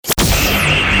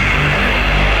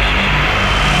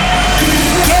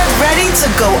to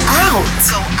go out.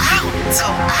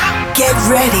 Get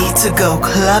ready to go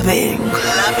clubbing.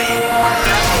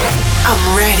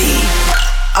 I'm ready.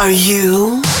 Are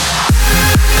you?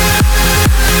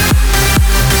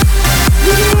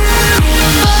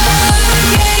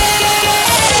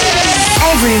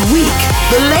 Every week,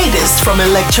 the latest from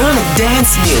electronic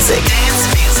dance music.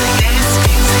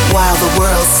 While the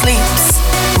world sleeps,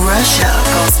 Russia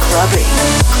goes clubbing.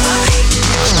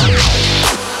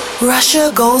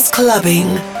 Russia goes clubbing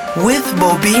with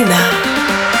Bobina.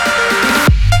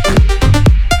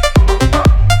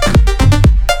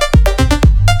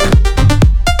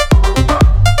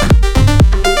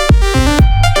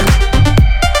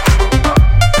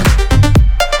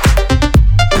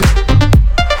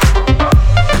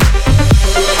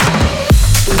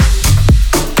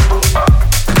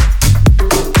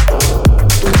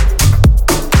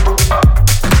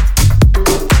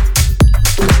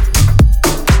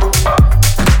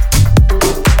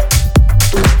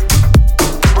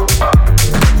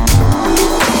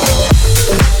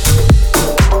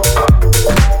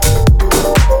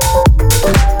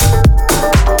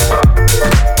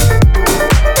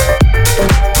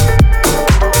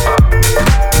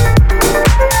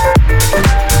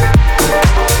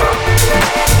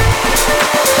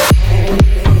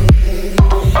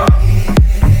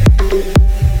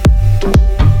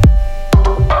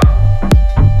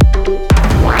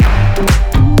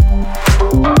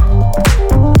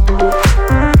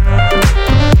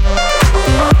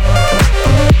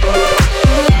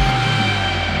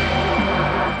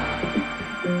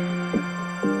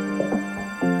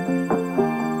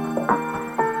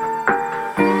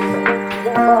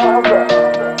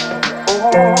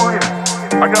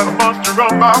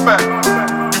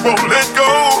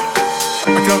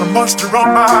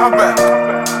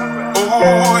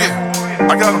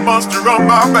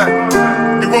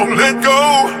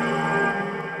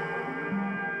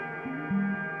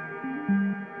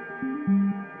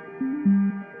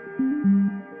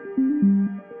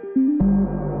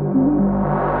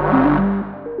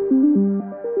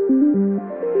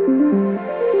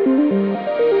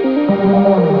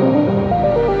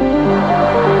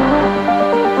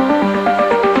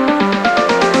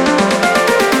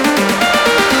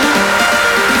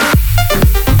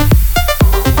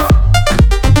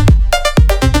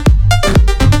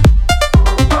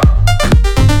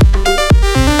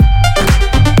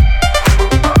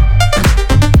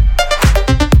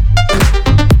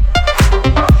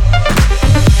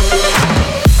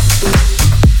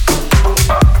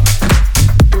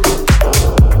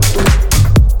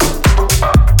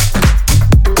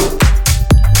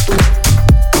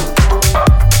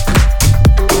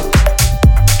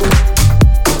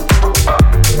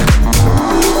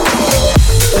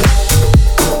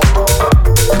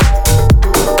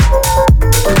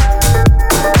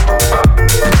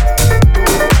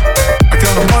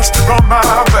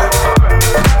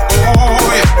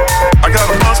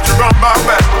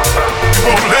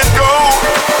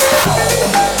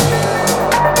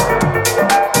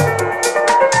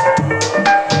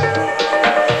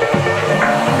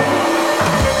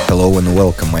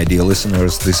 Dear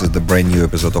listeners, this is the brand new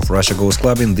episode of Russia Goes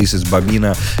Clubbing. This is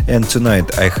Bobina, and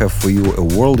tonight I have for you a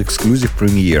world exclusive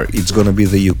premiere. It's gonna be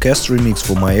the UCast remix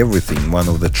for My Everything, one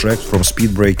of the tracks from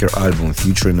Speedbreaker album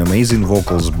featuring amazing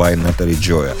vocals by Natalie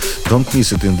Joya. Don't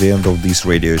miss it in the end of this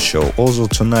radio show. Also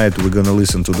tonight we're gonna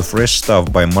listen to the fresh stuff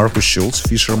by Markus Schulz,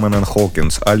 Fisherman and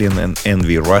Hawkins, Alien and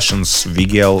Envy, Russians,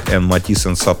 Vigel and Matisse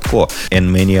and Sadko, and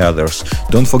many others.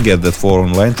 Don't forget that for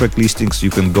online track listings you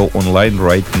can go online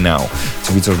right now.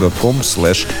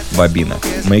 Twitter.com/Bobina.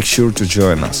 Make sure to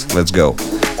join us. Let's go.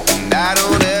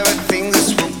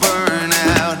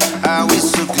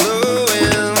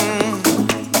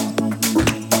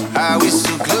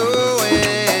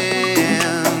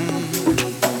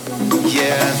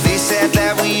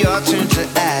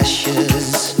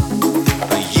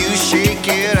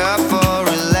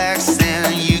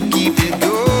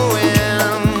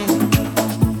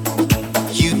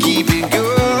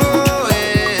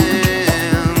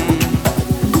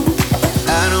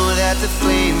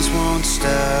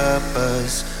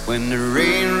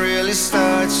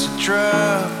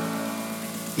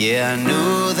 Yeah, I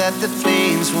know that the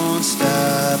flames won't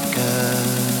stop,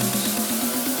 'cause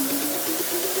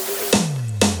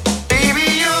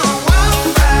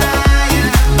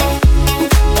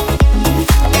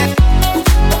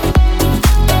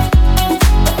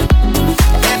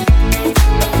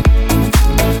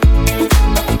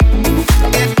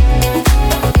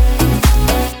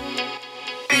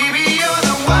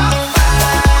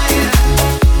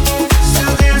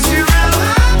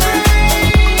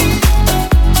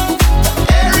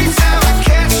Every time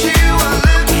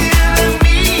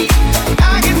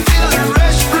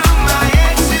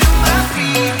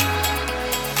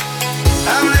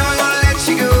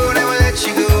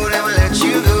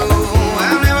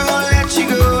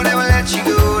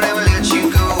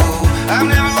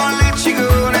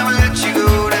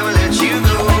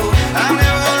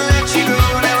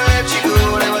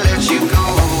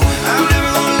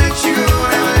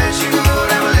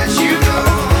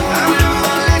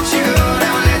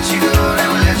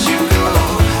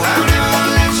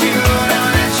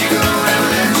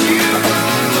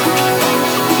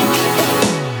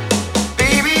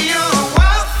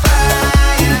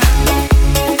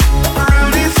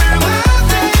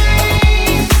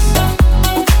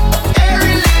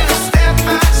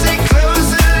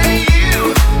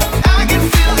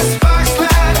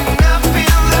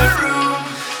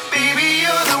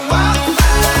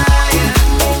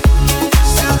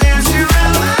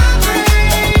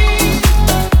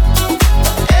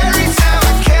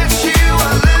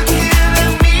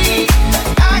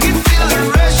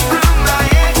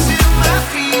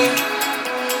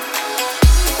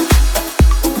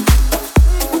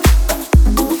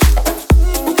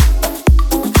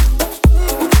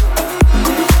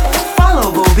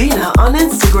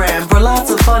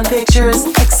fun pictures,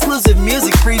 exclusive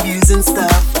music previews and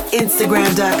stuff.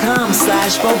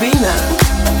 Instagram.com/Bobina.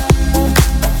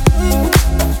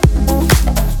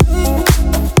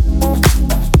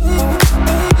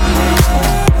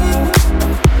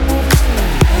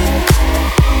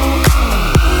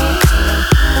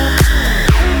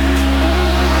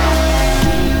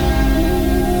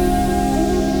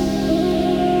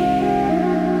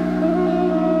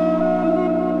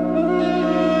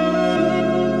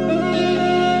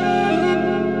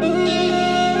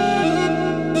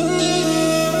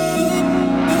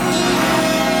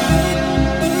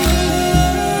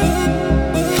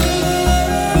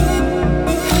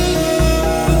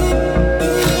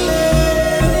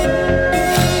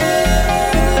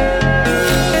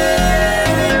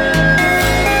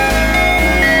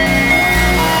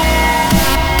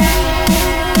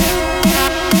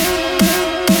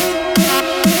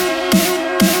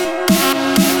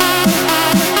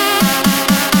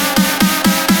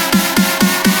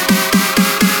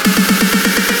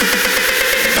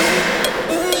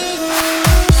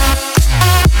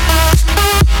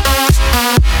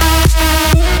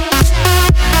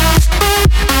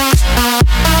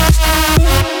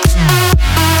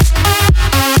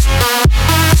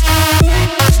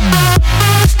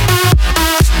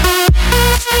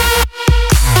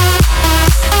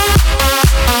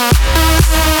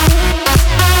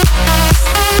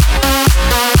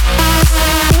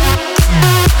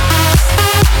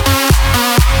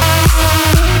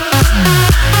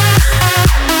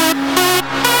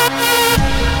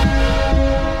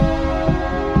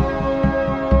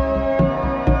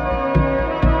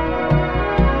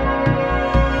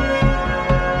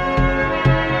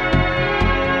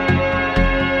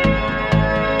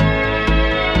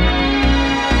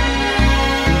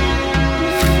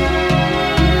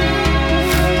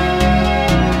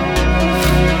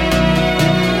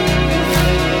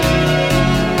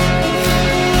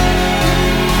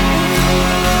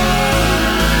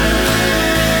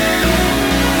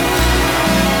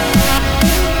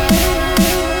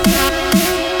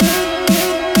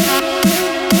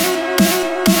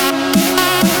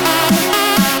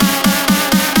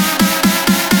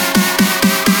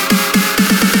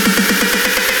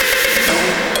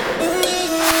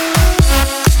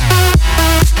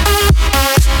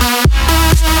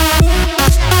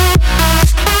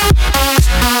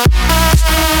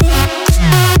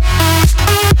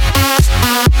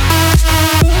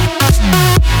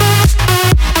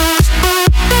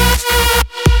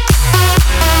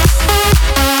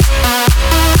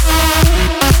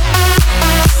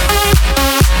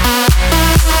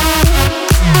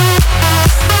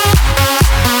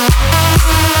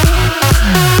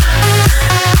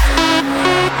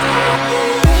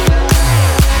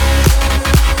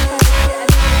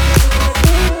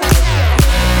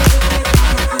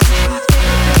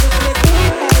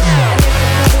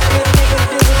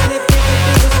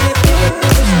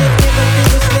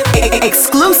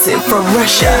 Exclusive from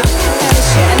Russia.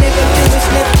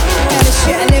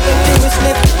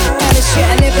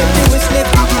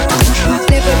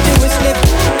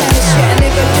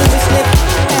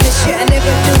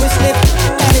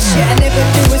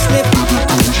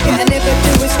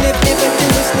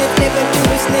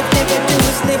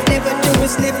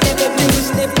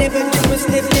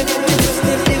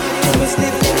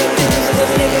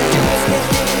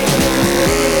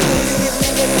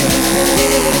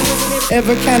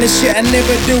 Ever kind of shit I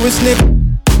never do is slip.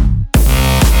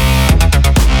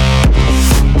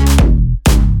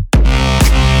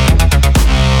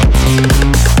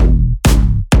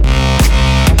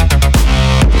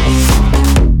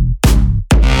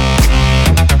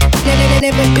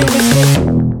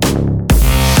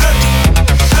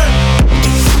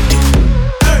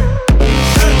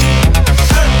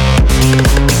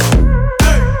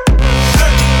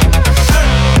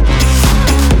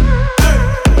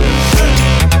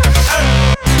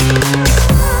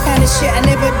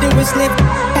 Never do is slip.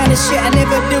 Kinda shit I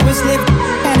never do is slip.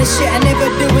 Kinda shit I never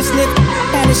do is slip.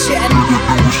 Kinda shit I never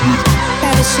do is slip.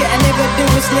 Kinda shit I never do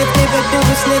is slip. Never do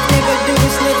is slip. Never do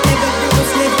is slip. Never do is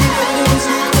slip. Never do is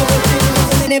slip.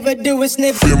 Never do is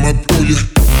slip. Я мотую.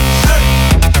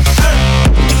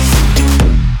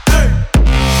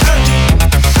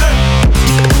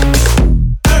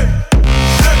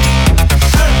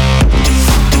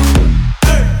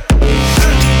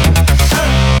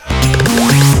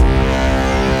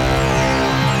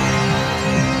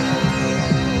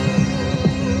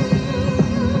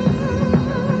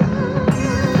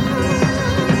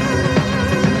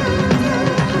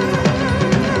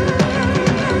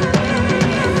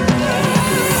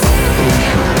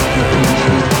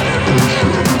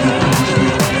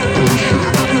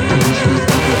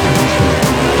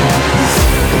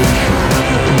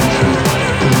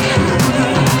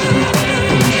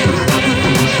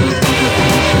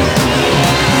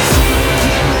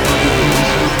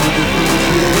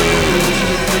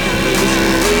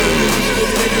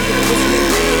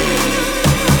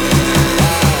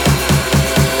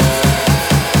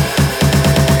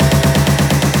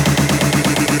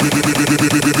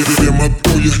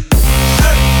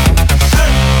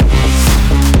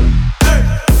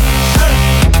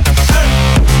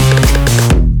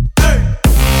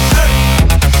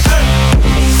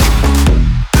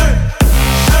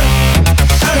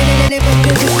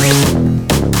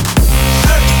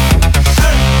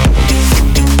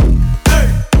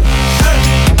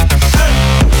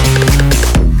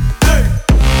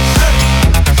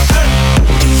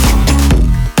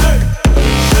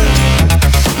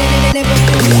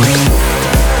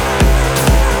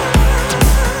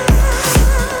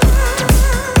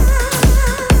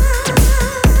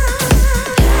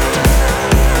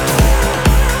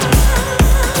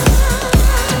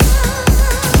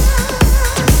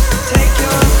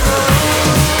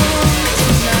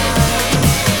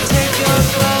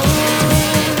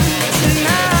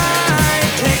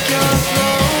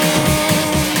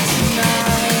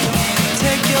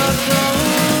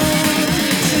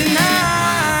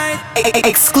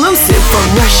 Exclusive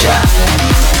from Russia.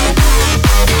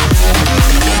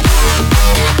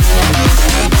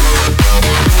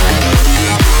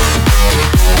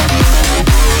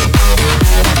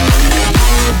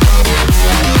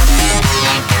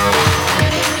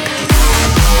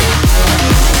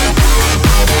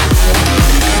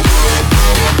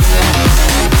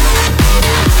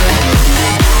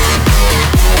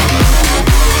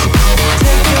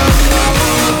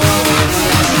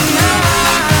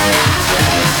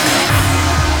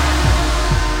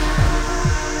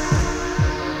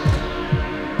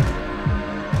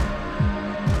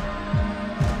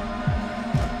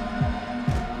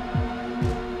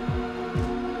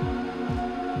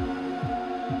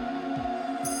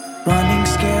 Running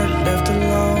scared, left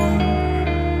alone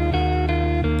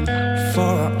for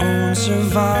our own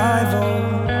survival.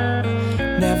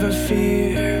 Never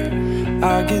fear,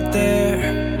 I'll get there.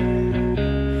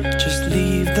 Just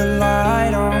leave the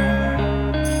light on.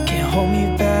 Can't hold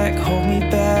me back, hold me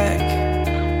back.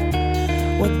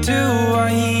 What do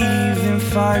I even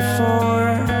fight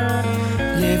for?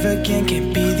 Live again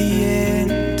can't be the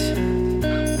end,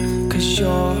 'cause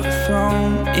your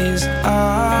throne is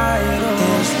idle.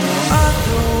 There's no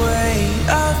other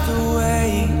way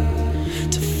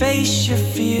to face your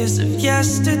fears of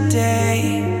yesterday.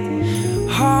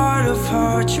 Heart of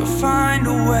hearts, you'll find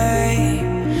a way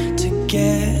to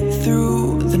get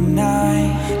through the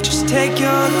night. Just take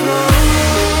your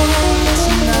throne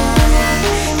tonight.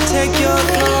 Take your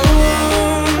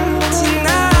throne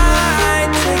tonight.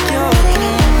 Take your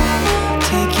throne.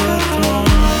 Take your throne.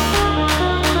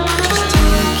 Just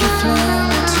take your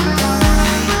throne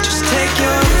tonight. Just take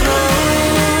your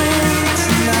throne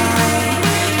tonight.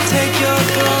 Take your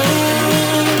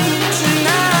throne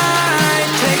tonight.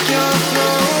 Take your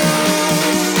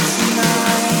throne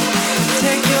tonight.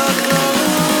 Take your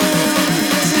throne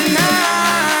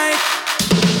tonight.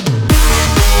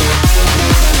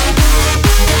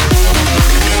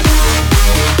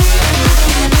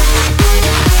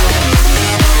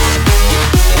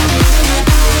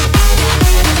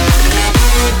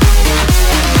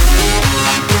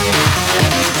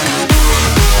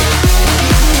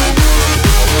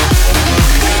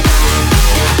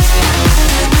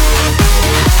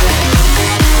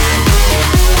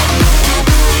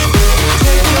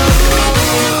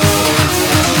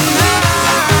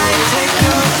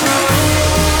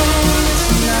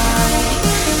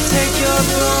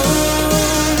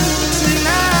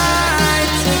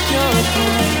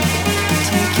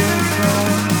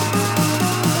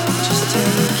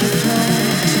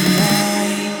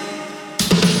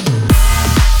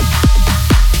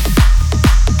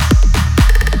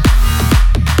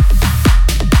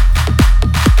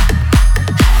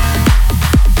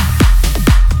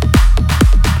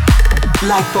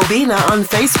 Like Bobina on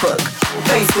Facebook.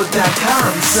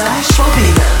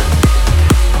 Facebook.com/Bobina.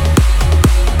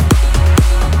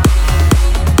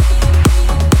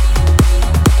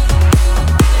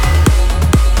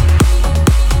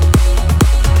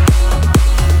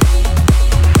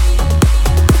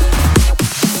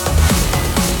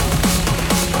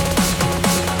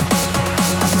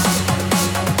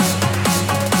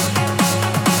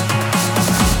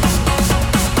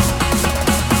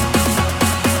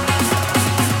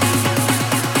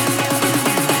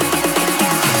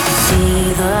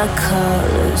 The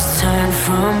colors turn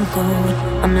from gold.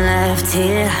 I'm left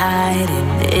here hiding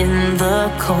in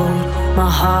the cold. My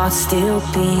heart's still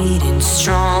beating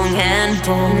strong and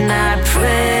bold. And I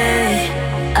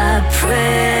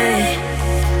pray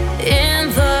in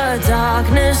the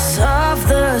darkness of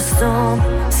the storm.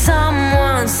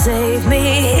 Someone save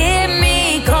me, hear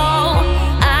me call.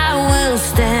 I will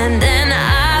stand and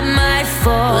I might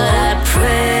fall. But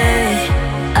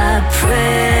I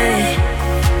pray.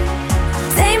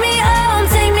 Take me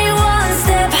one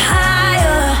step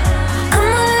higher.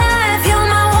 I'm alive, you're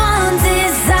my one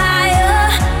desire.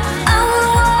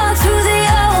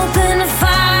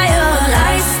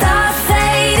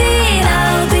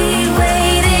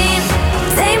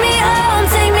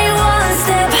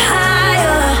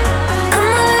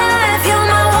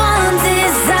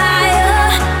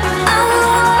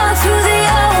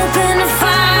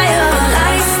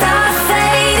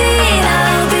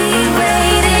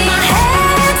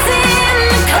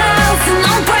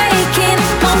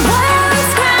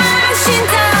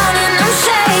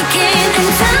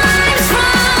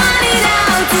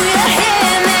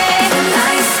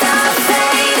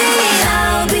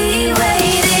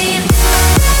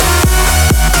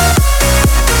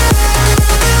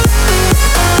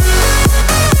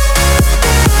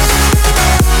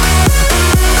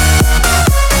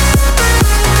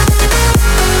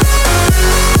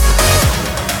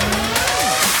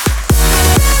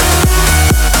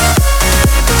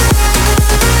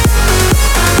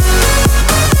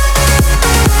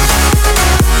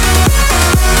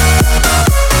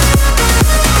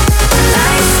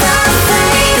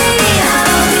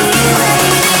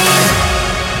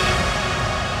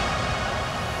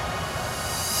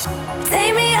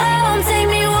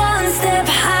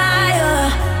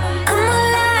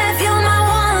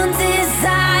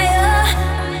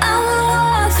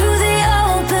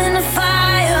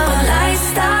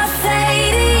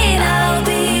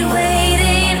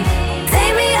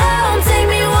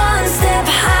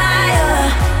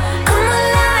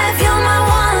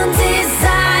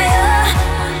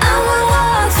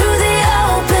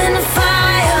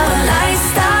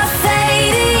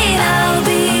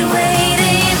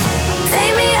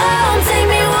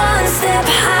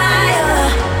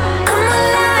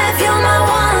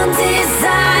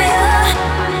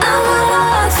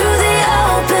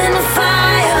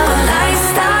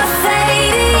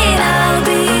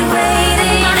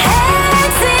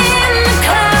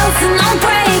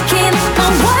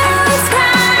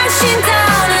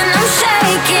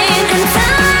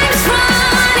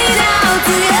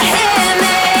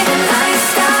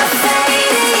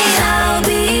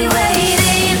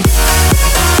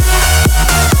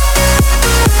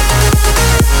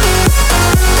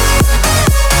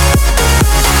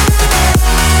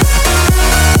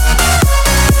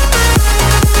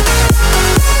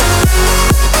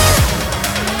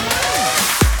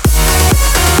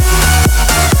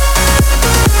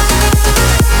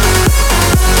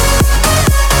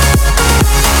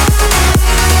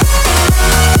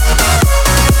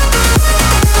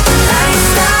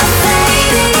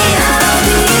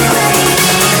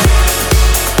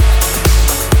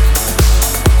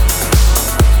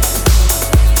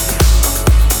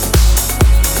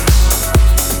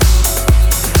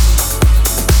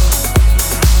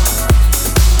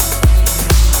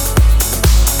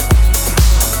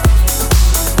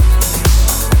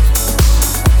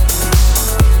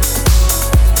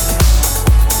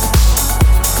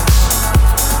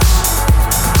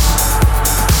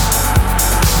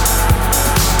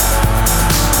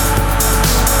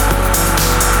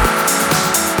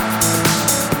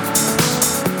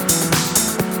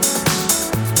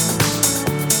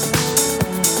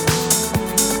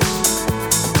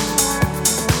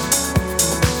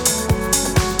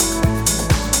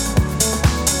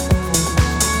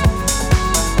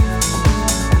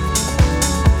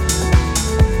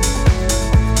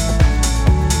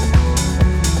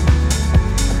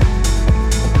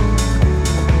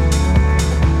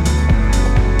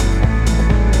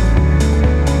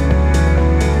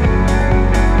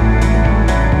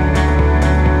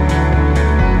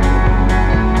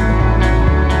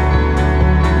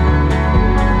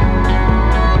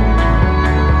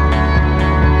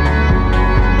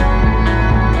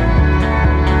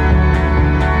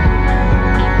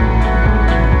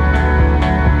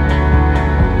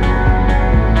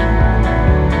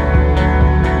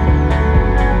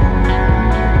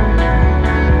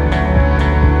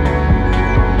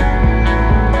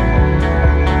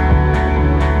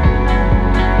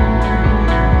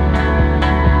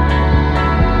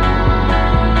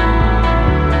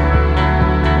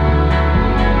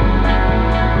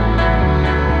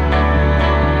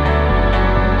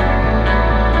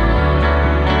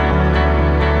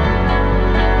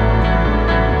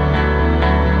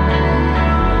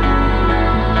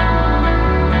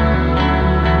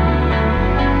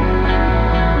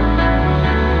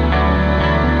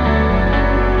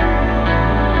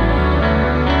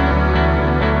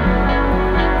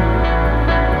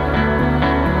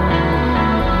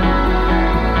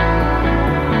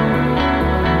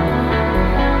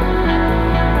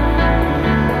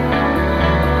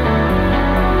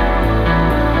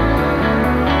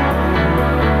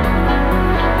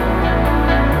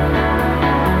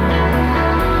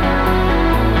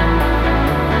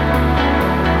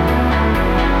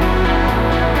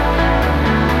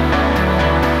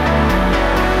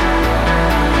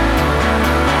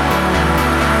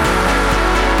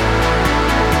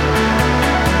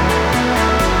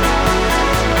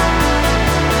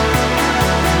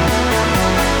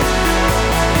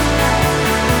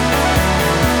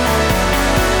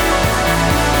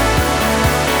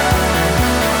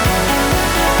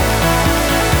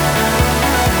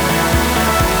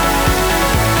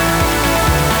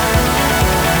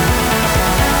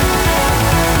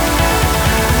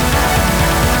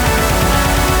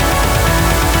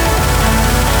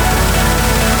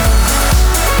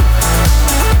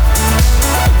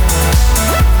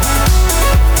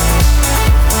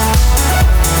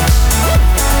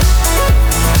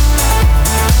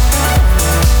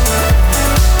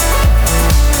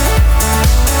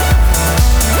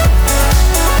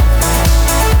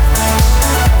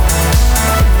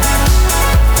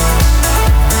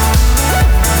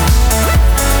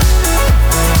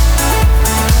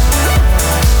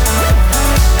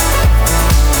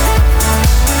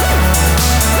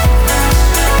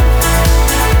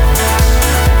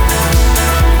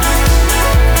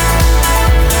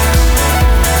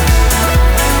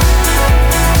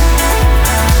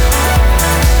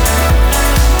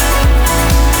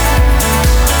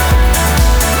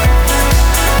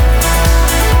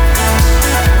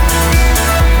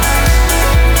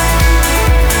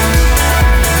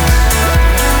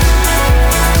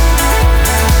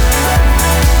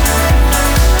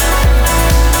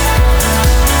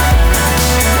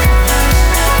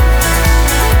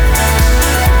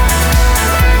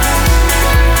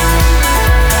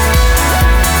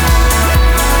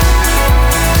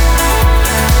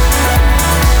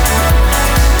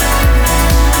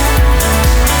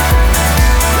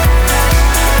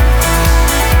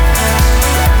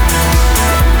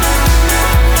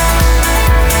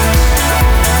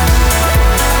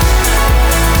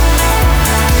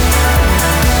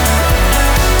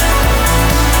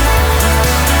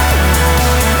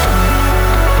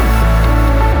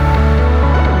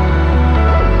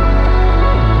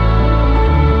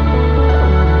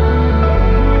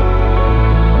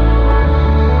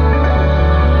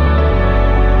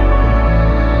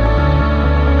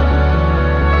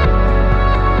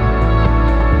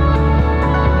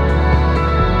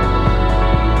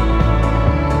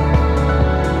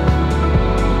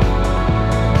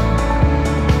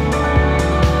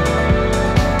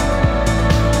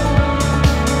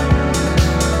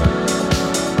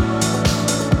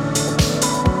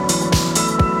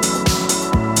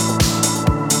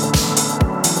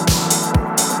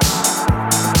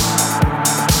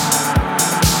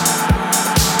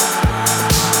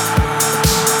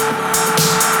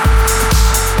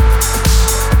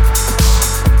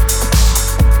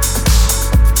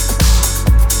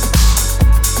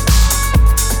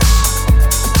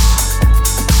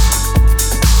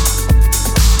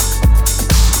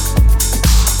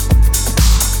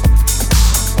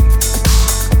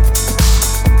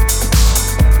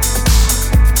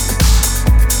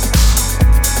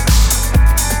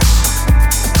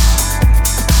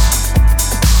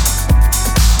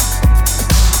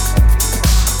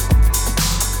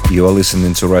 You are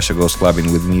listening to Russia Goes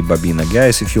Clubbing with me, Bobina.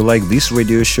 Guys, if you like this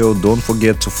radio show, don't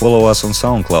forget to follow us on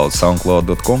SoundCloud,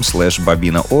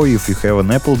 soundcloud.com/Bobina, or if you have an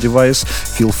Apple device,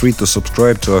 feel free to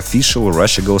subscribe to official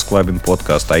Russia Goes Clubbing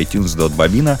podcast,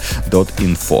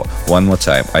 itunes.bobina.info. One more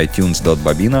time,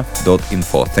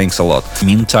 itunes.bobina.info. Thanks a lot.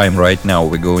 Meantime, right now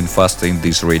we're going faster in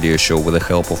this radio show with the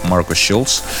help of Marcus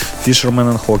Schultz, Fisherman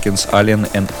and Hawkins, Alien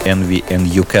and Envy, and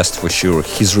UCast for sure.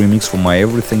 His remix for My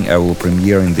Everything I will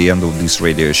premiere in the end of this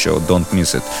radio show. Don't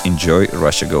miss it. Enjoy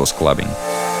Russia Goes Clubbing.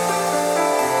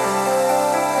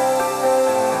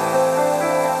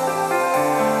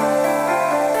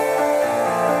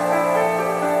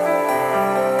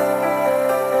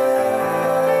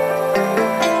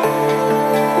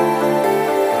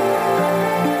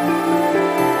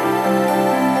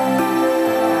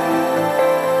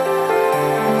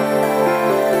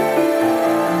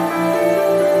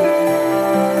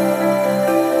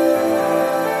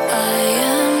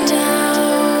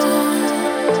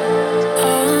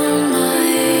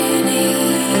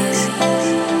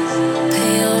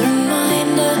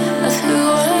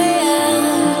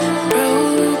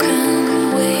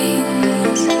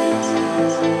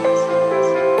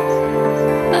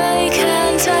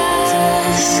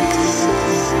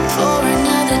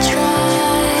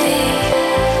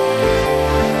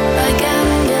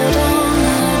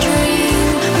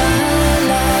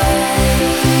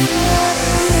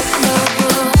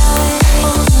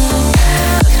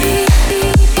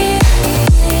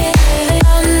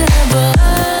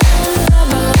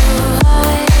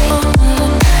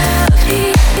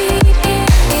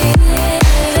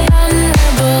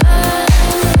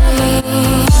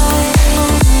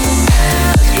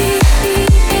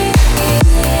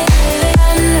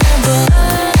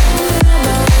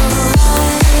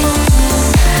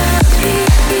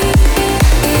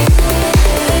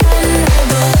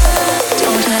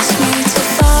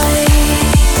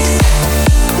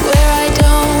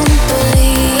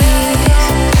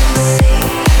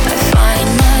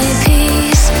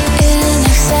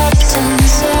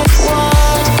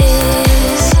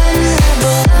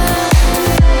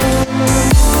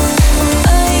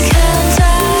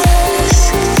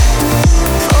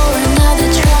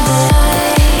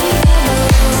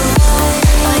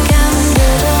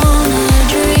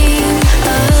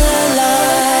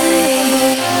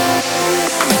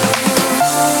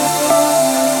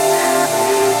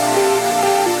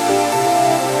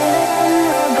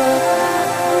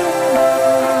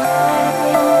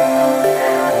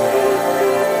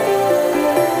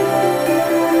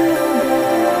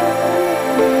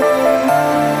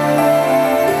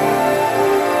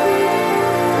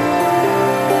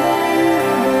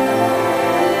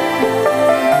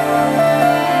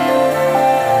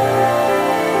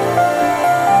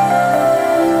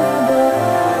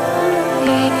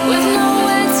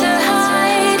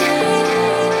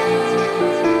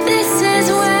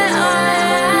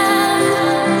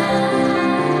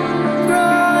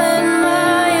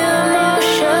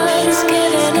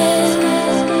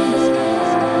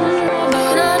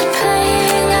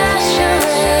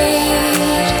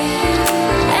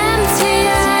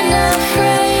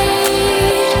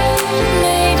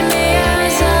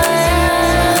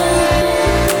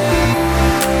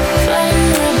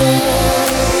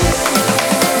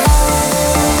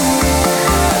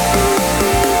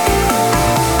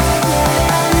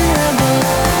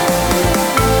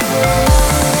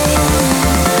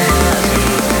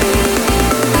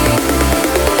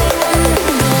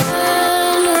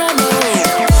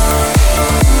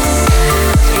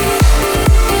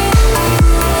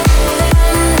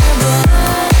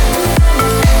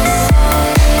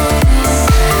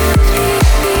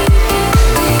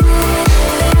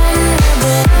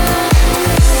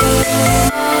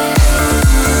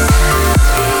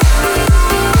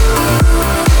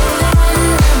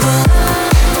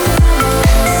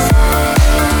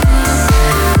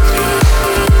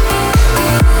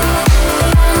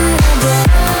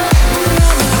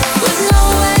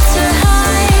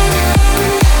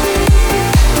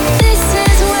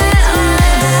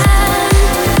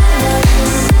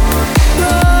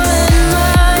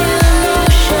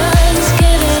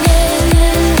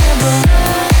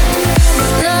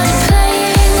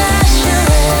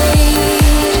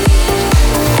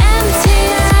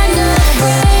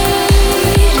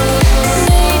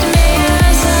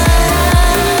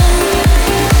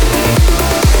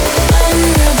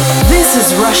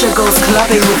 Russia Goes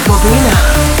Clubbing with Bobina.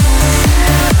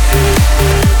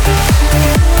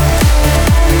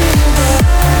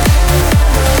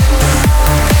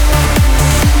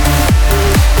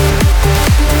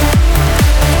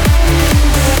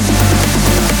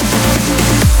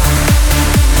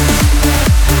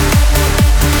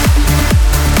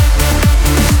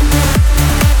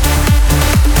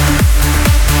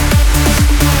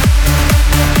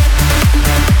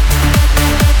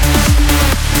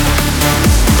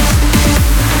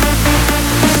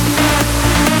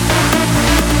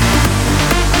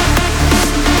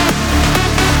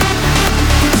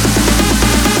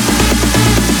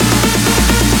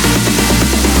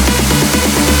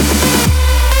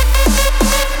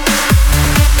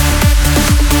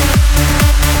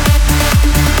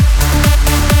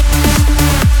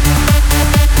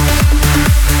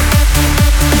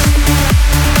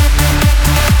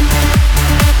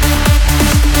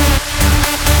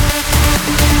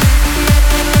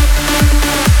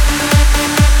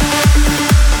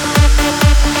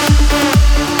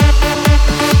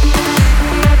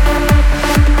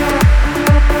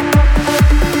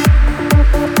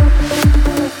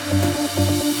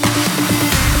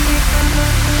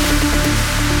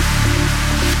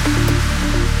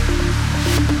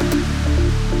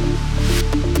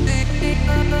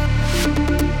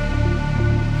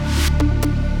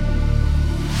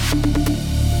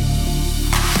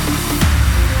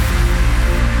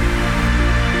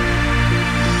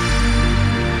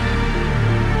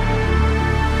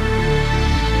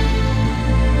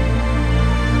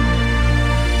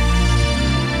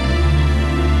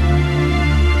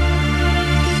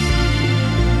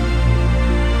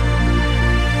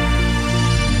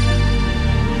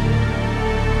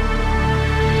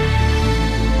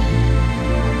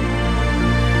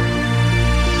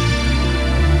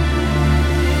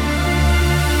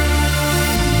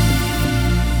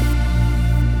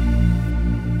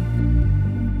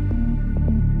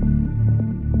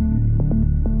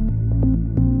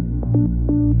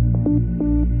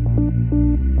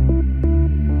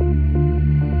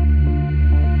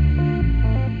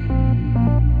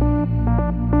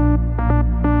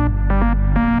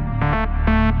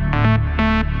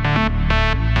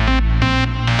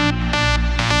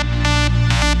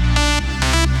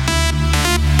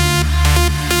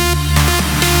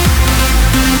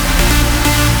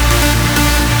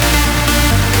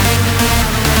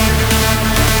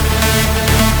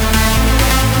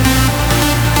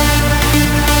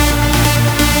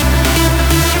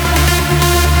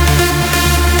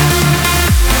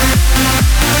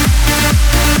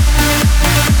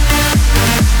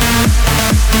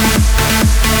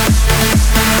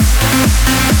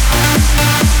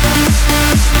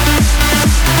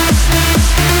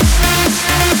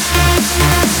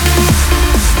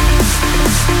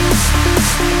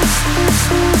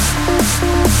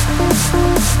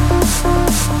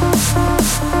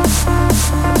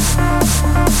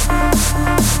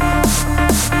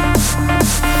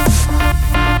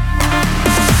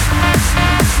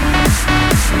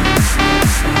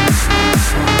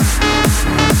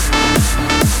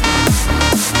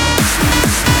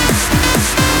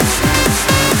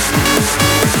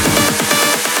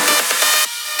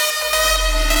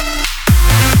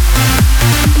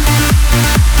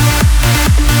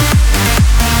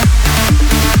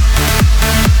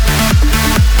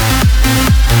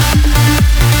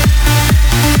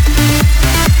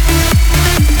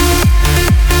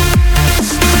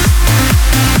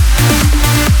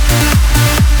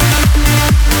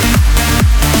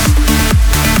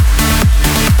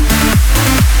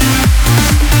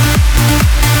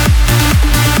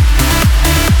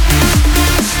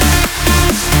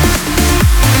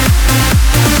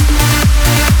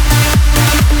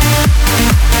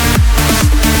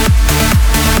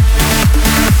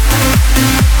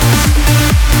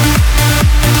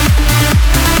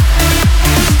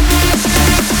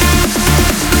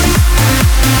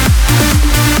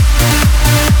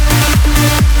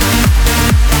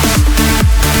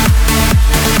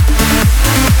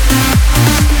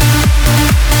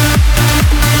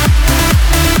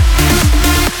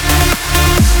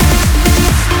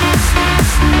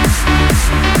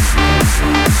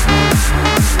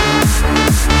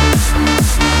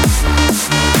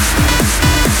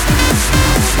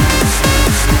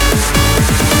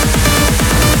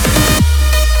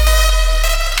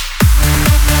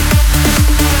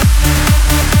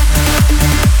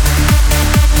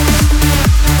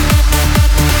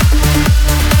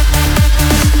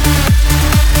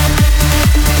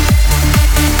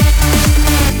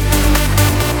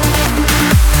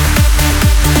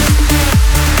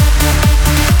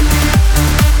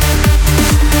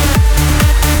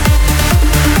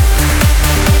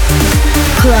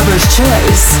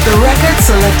 choice. The record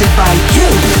selected by you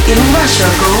in Russia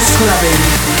Goes Clubbing.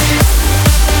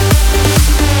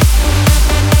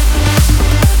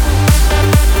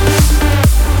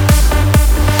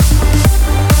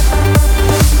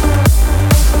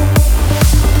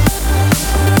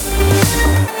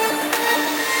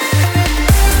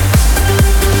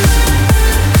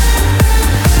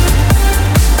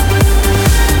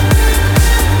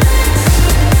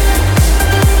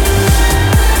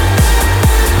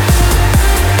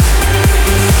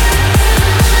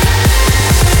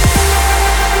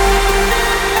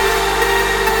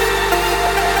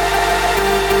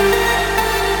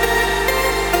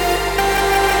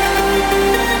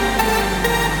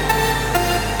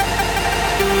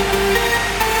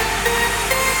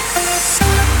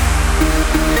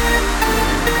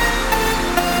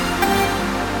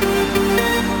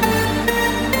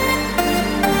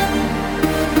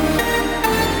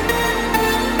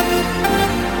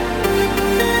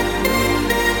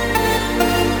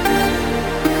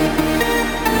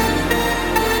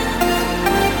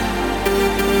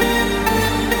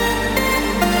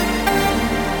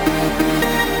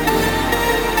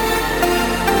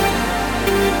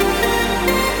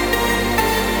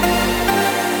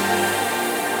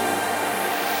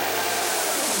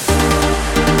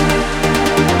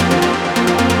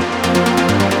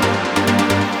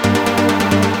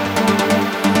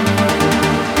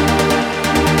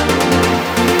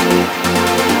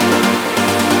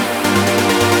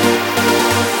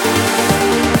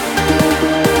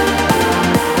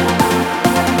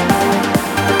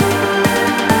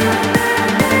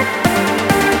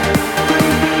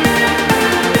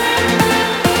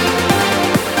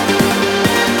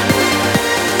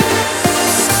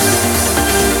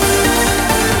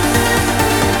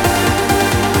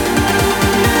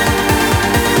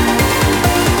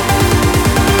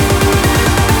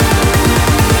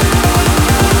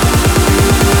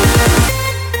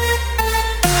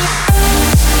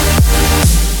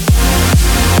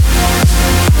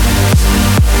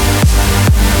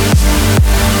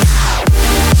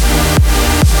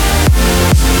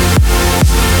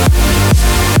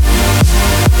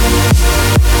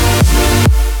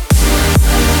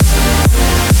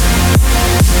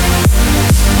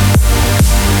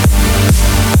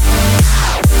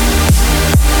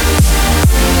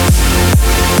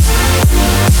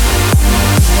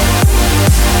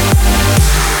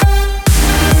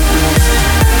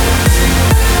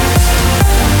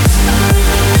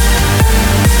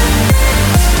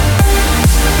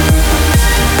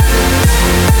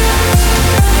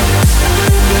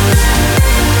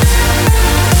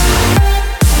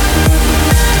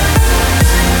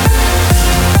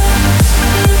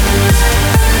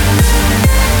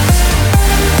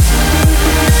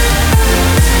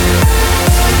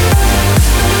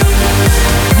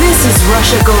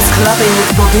 Russia Goes Clubbing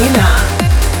with Bobina.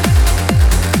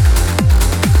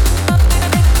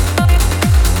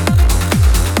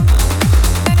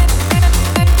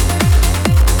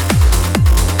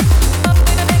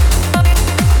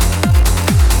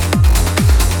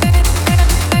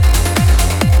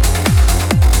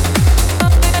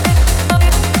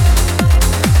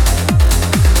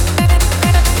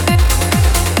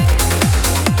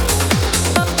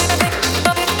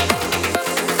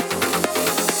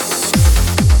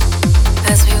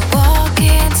 As we walk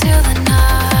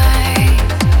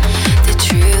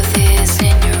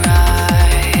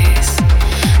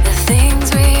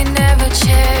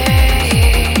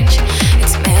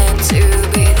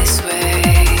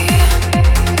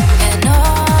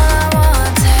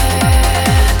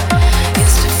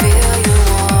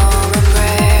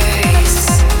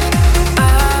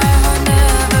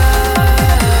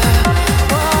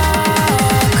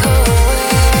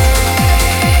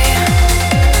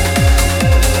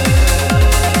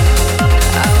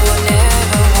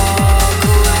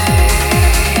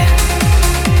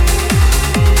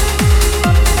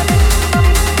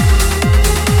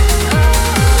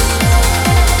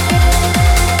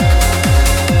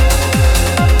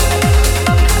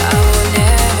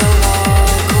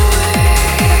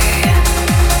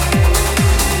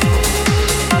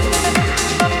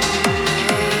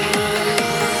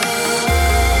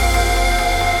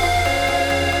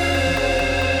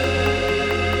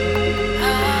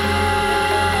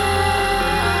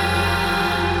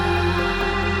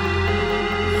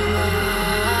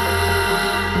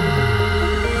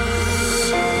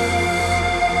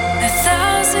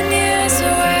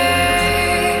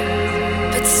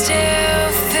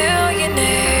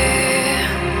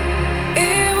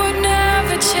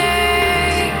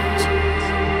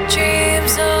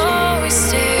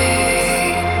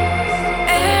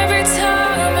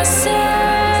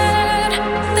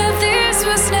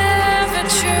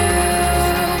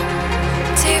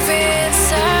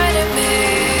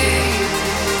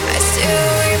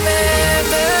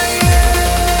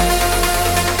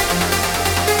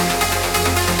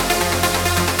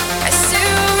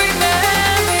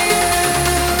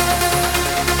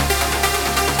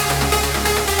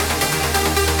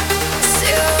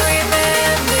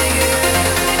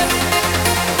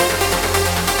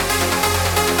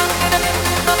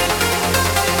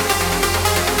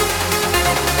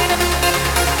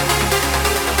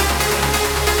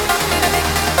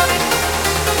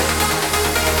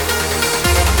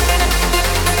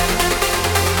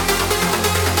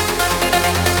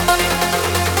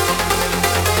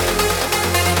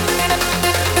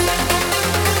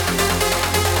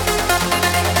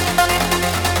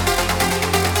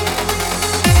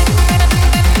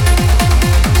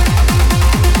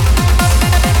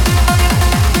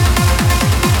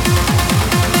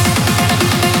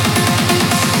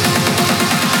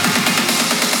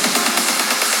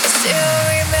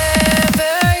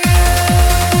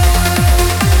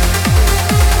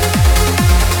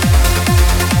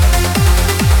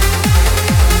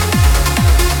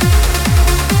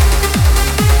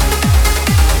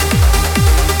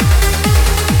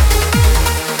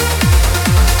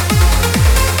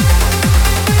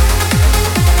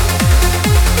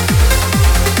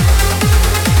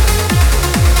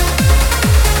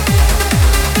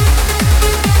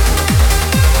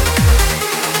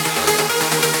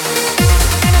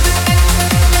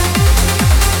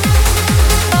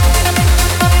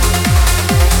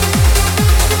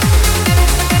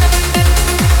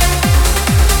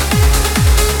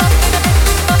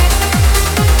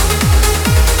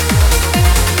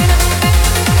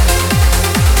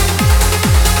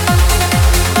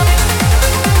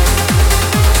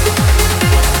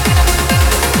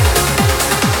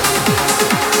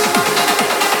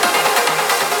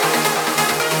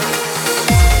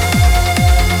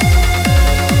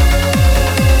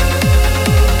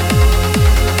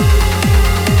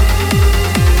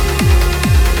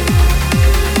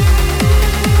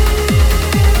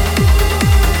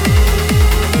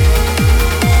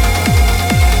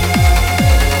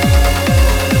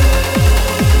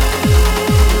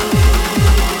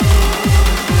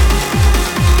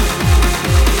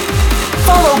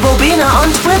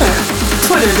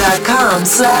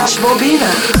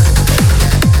iTunes.com/Bobina.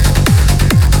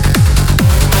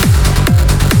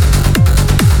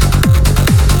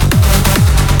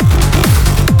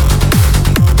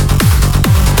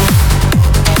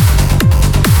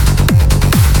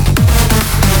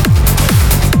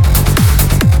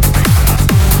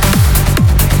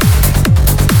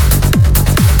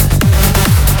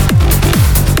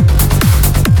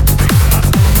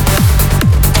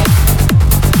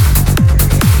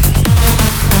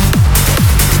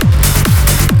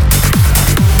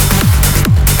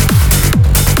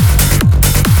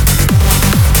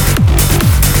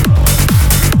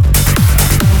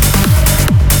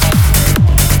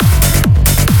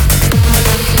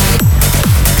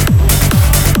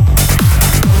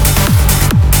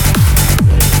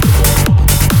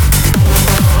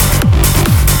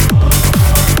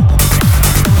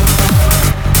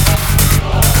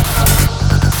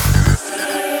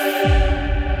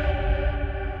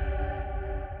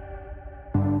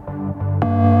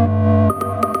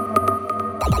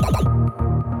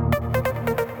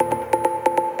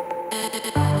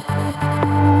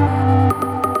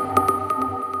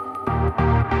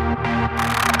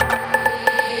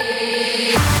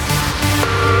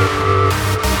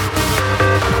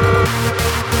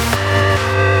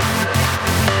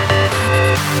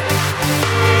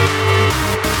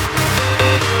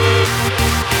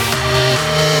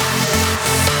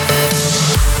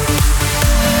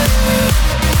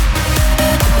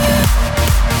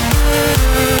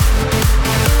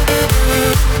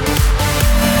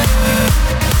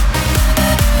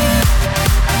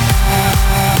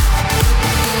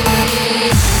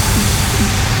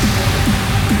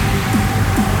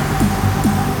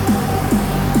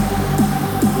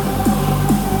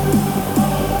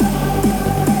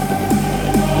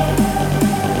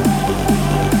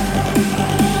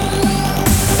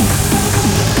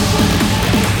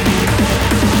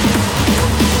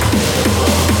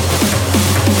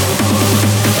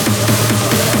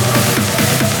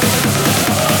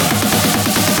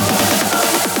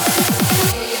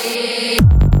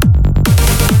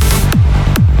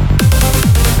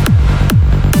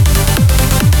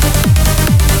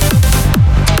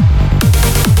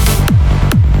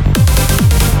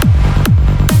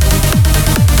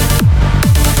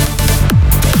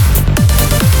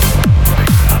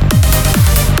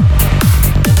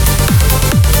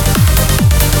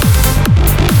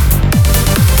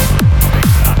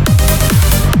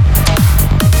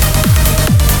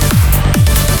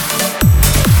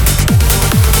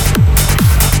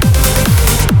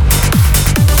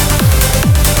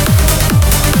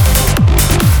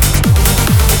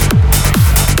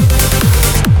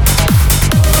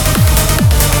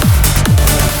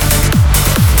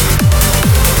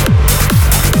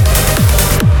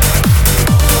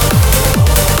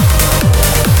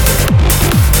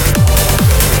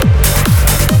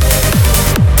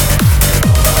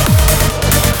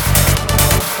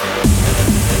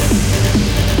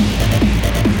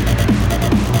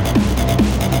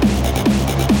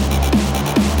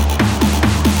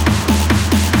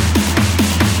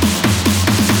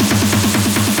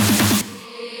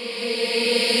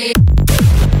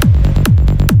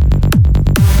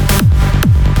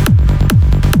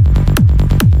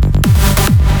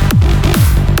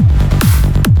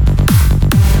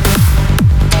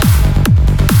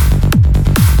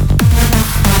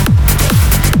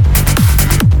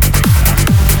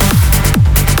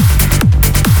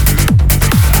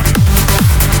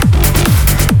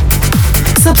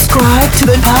 Subscribe to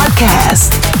the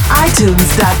podcast.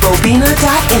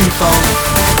 iTunes.Bobina.info.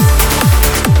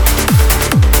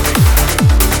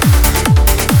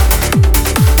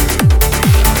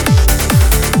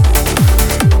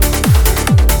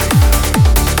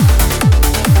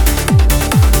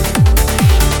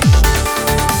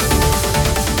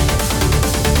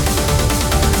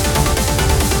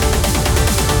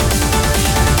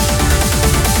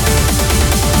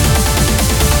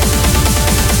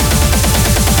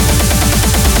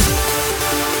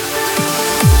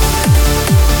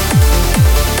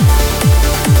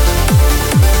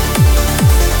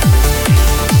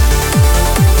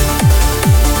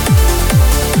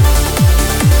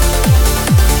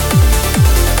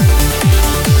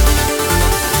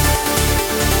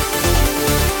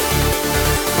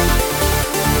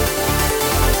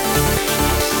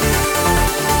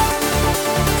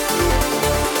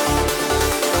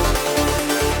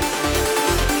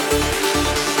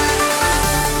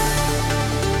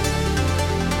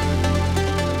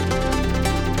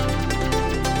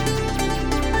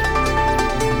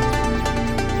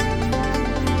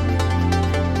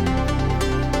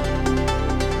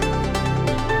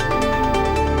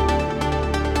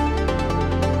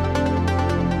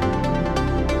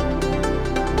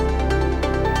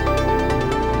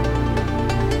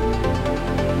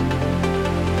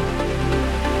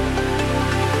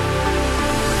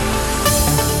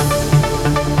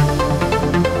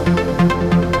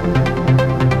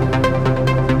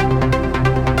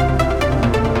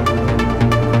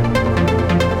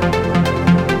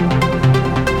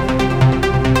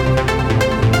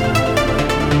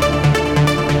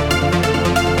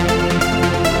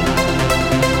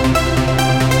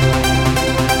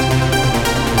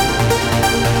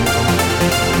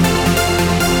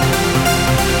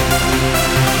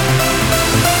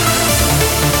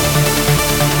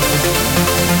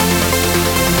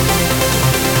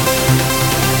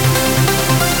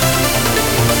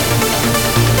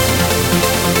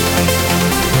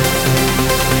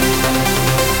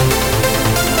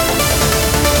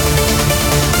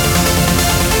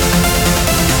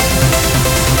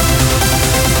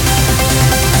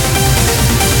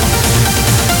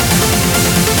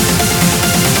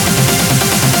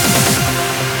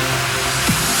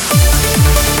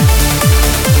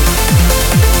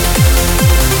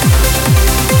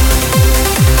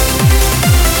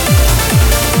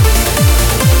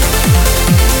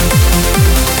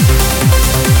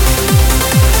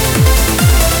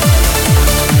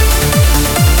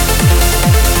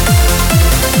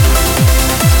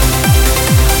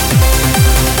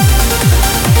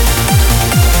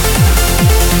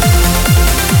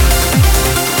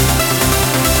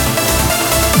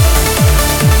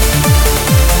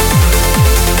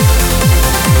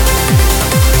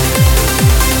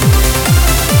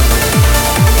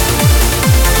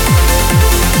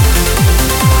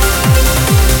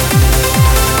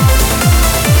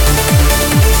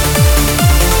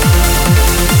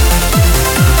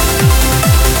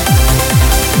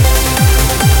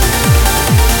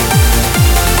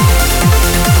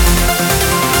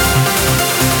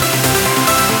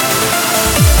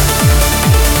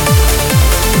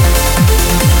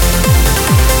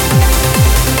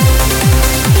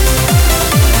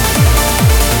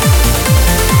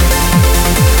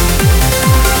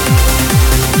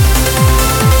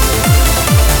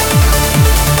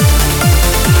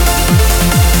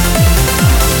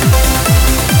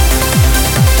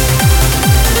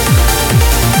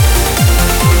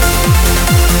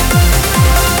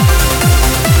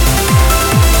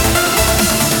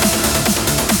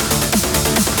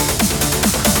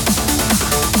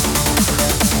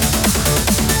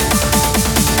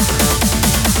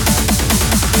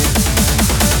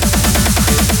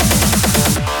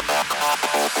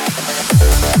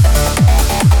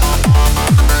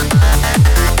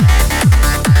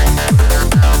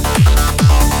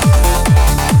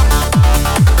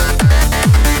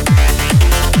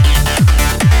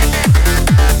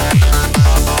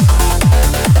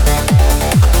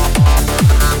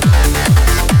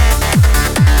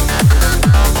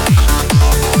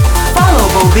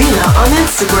 Bobina on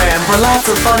Instagram for lots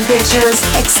of fun pictures,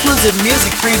 exclusive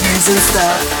music previews and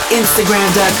stuff.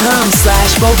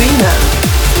 Instagram.com/Bobina.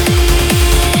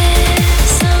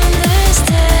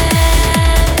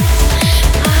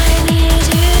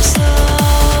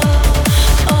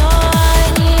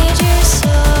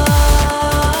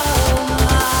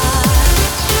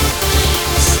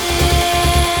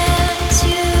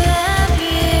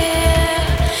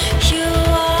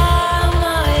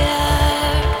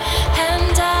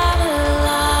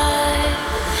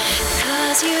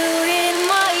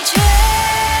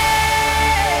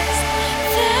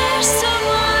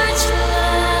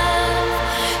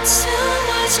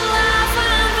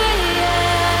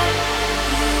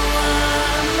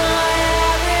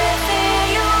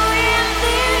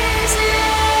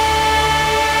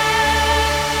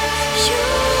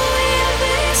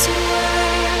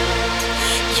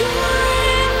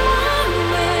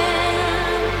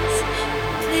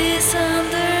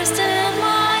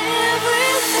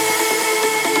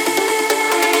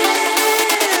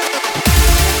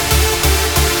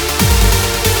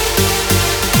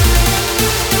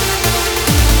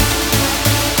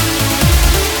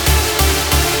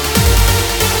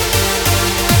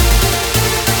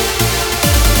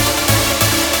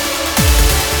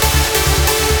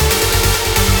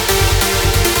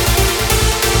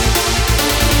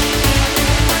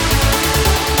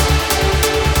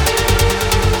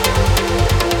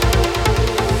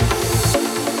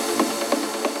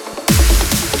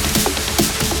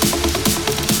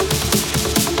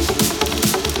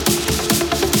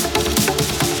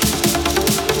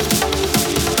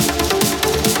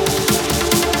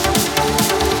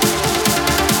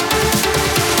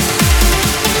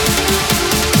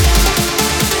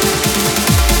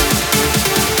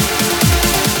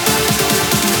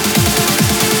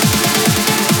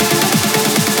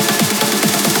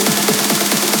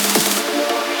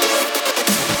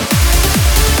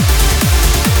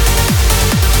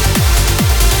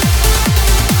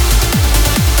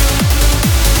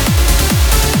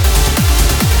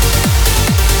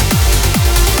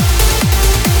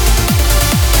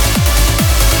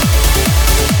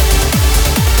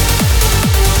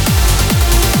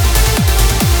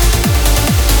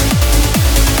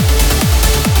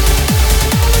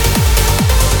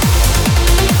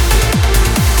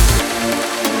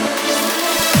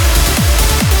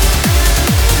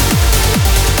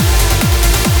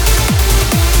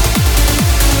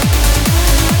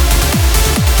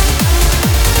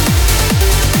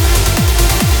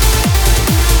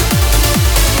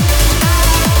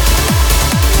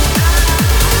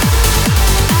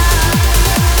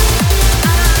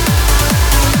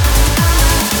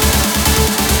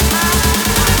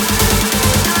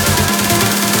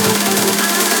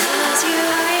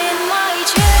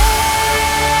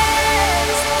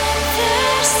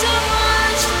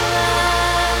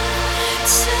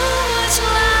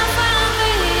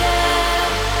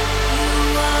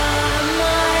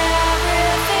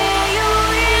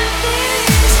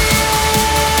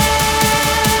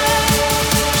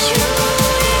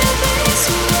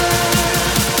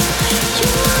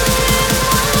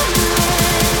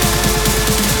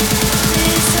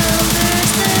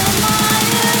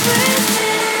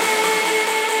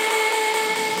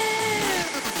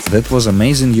 That was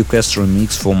amazing UCast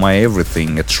remix for My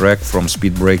Everything, a track from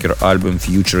Speedbreaker album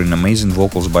featuring amazing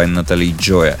vocals by Natalie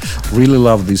Joya. Really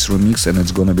love this remix and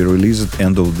it's gonna be released at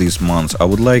end of this month. I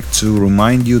would like to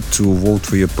remind you to vote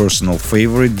for your personal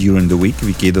favorite during the week,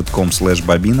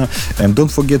 vk.com/Bobina, and don't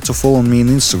forget to follow me on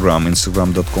Instagram,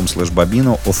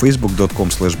 instagram.com/Bobina or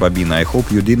facebook.com/Bobina. I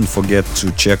hope you didn't forget to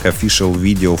check official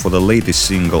video for the latest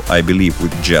single, I Believe,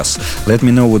 with Jess. Let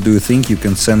me know what do you think. You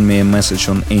can send me a message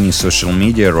on any social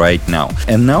media right now.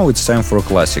 And now it's time for a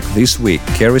classic. This week,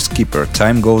 Carrie Skipper,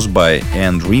 Time Goes By,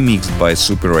 and remixed by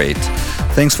Super 8.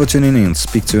 Thanks for tuning in.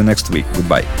 Speak to you next week.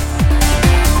 Goodbye.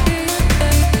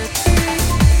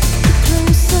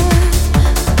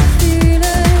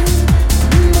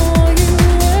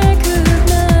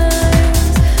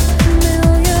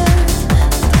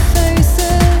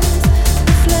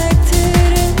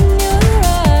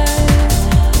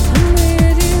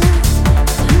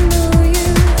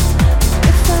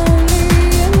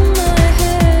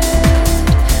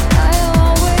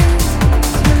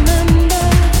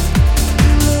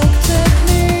 Looked at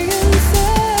me and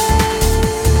said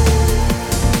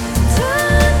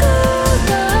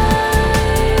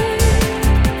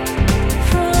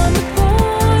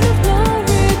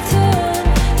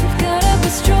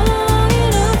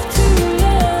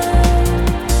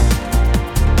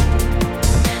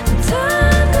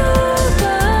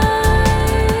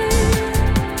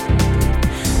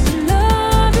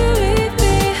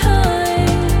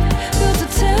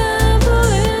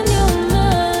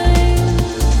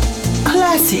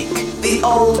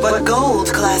Russia Gold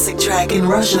classic track in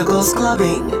Russia Goes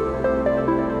Clubbing.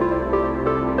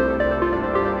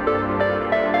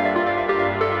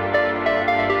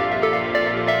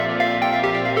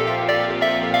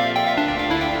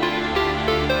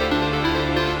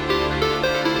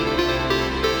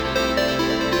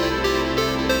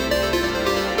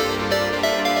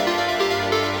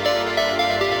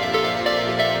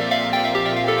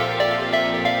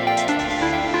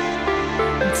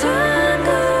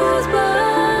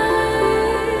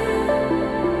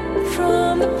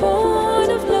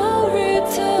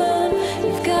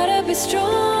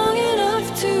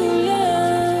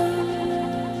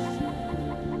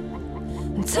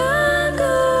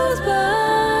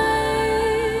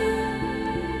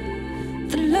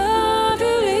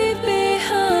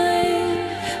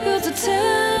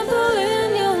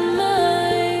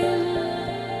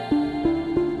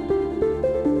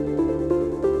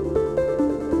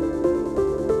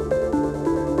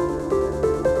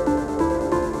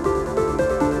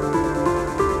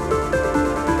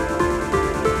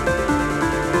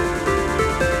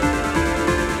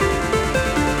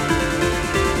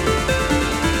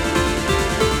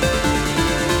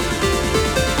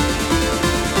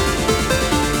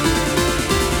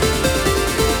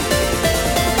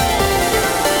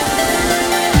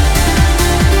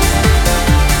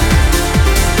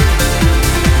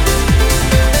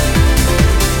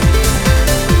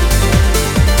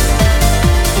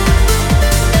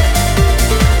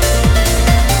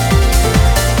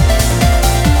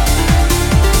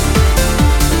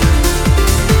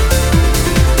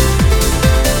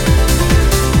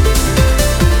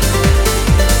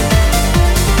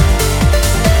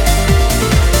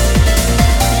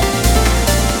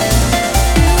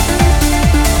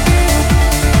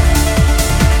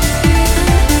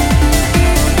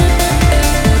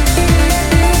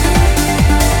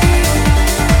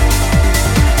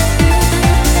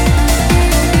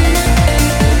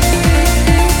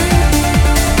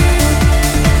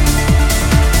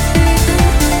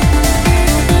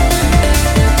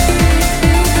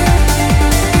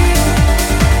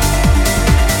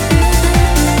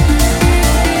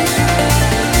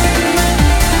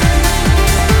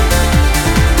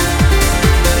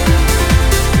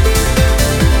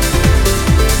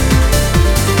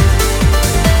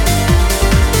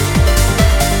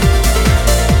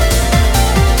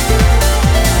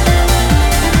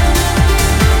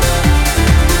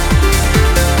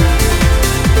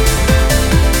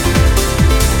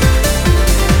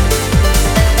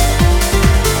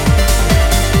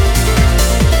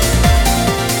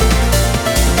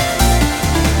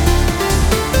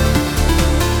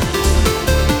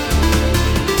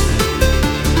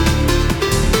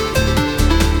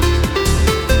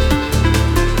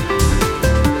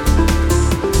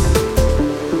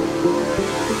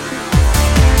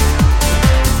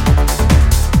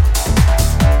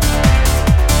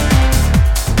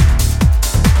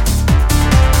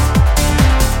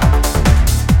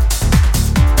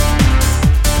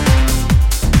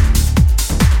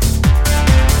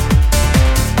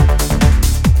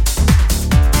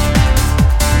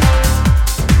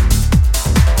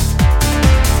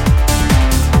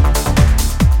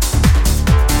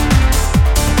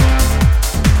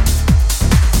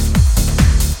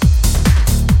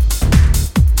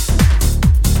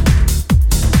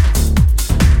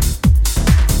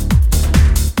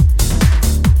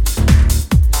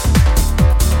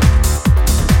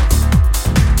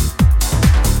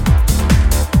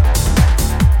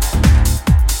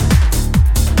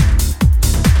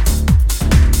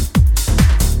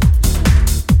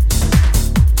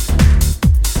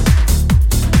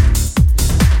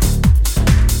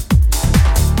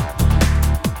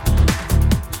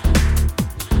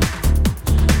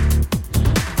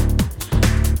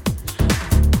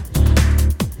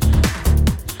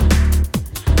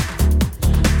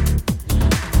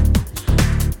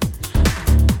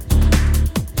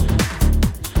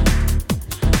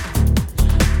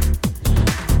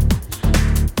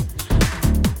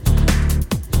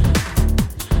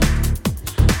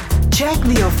 Check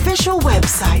the official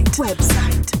website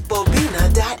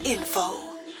bobina.info.